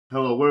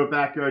Hello, we're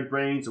Backyard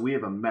Brains, and we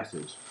have a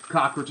message.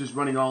 Cockroaches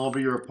running all over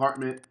your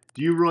apartment.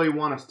 Do you really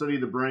want to study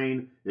the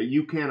brain? That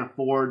you can't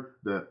afford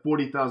the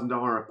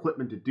 $40,000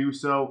 equipment to do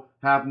so?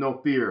 Have no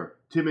fear.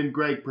 Tim and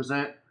Greg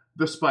present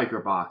the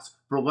SpikerBox.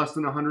 For less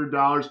than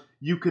 $100,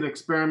 you can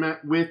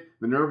experiment with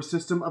the nervous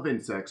system of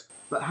insects.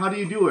 But how do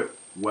you do it?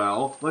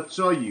 Well, let's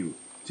show you.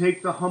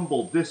 Take the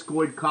humble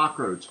discoid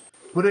cockroach,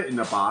 put it in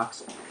a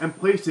box, and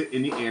place it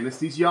in the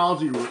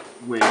anesthesiology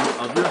wing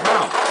of your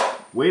house.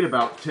 Wait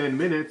about 10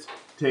 minutes.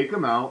 Take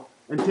them out,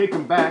 and take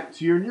them back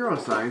to your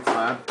neuroscience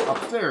lab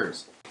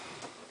upstairs.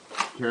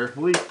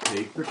 Carefully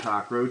take the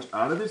cockroach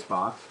out of his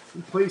box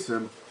and place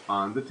him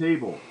on the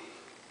table.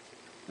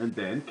 And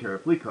then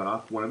carefully cut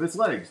off one of his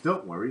legs.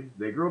 Don't worry,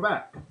 they grow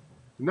back.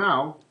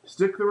 Now,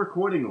 stick the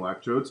recording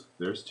electrodes,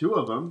 there's 2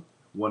 of them,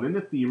 one in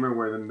the femur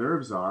where the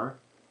nerves are,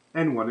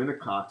 and one in the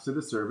coccyx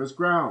to serve as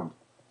ground.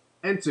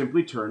 And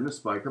simply turn the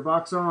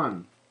SpikerBox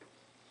on.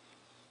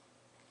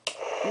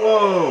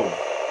 Whoa!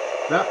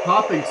 That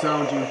popping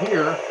sound you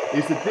hear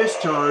is the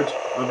discharge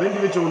of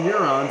individual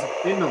neurons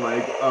in the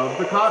leg of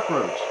the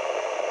cockroach.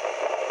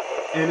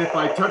 And if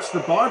I touch the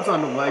barbs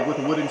on the leg with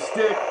a wooden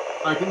stick,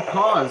 I can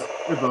cause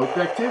evoked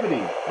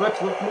activity.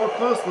 Let's look more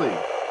closely.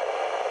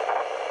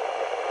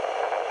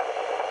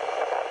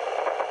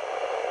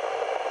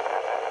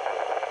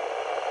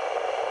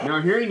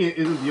 Now, hearing it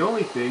isn't the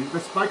only thing. The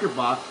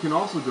SpikerBox can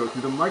also go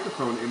through the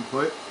microphone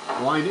input,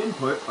 line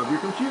input of your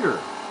computer.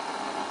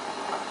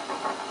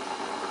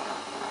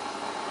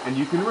 And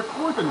you can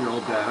record the neural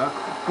data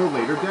for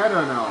later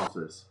data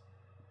analysis.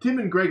 Tim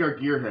and Greg are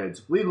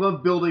gearheads. We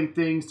love building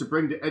things to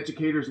bring to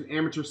educators and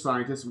amateur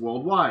scientists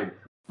worldwide.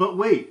 But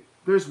wait,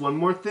 there's one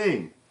more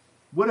thing.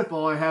 What if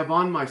all I have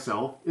on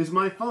myself is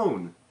my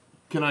phone?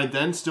 Can I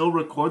then still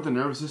record the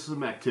nervous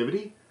system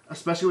activity,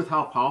 especially with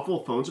how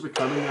powerful phones are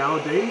becoming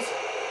nowadays?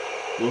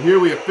 Well, here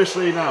we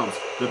officially announce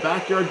the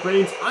Backyard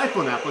Brains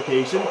iPhone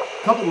application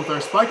coupled with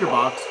our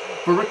SpikerBox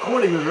for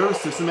recording the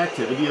nervous system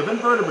activity of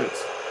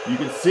invertebrates. You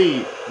can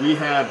see we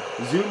have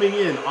zooming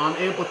in on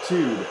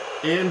amplitude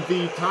and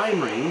the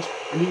time range,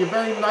 and you can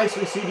very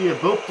nicely see the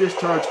evoked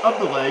discharge of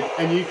the leg,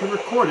 and you can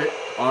record it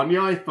on the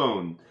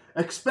iPhone.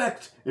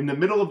 Expect in the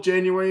middle of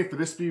January for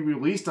this to be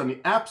released on the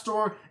App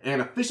Store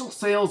and official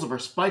sales of our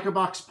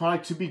SpikerBox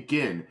product to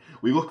begin.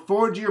 We look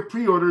forward to your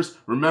pre-orders.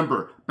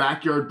 Remember,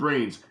 Backyard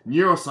Brains,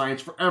 neuroscience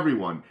for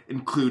everyone,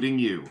 including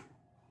you.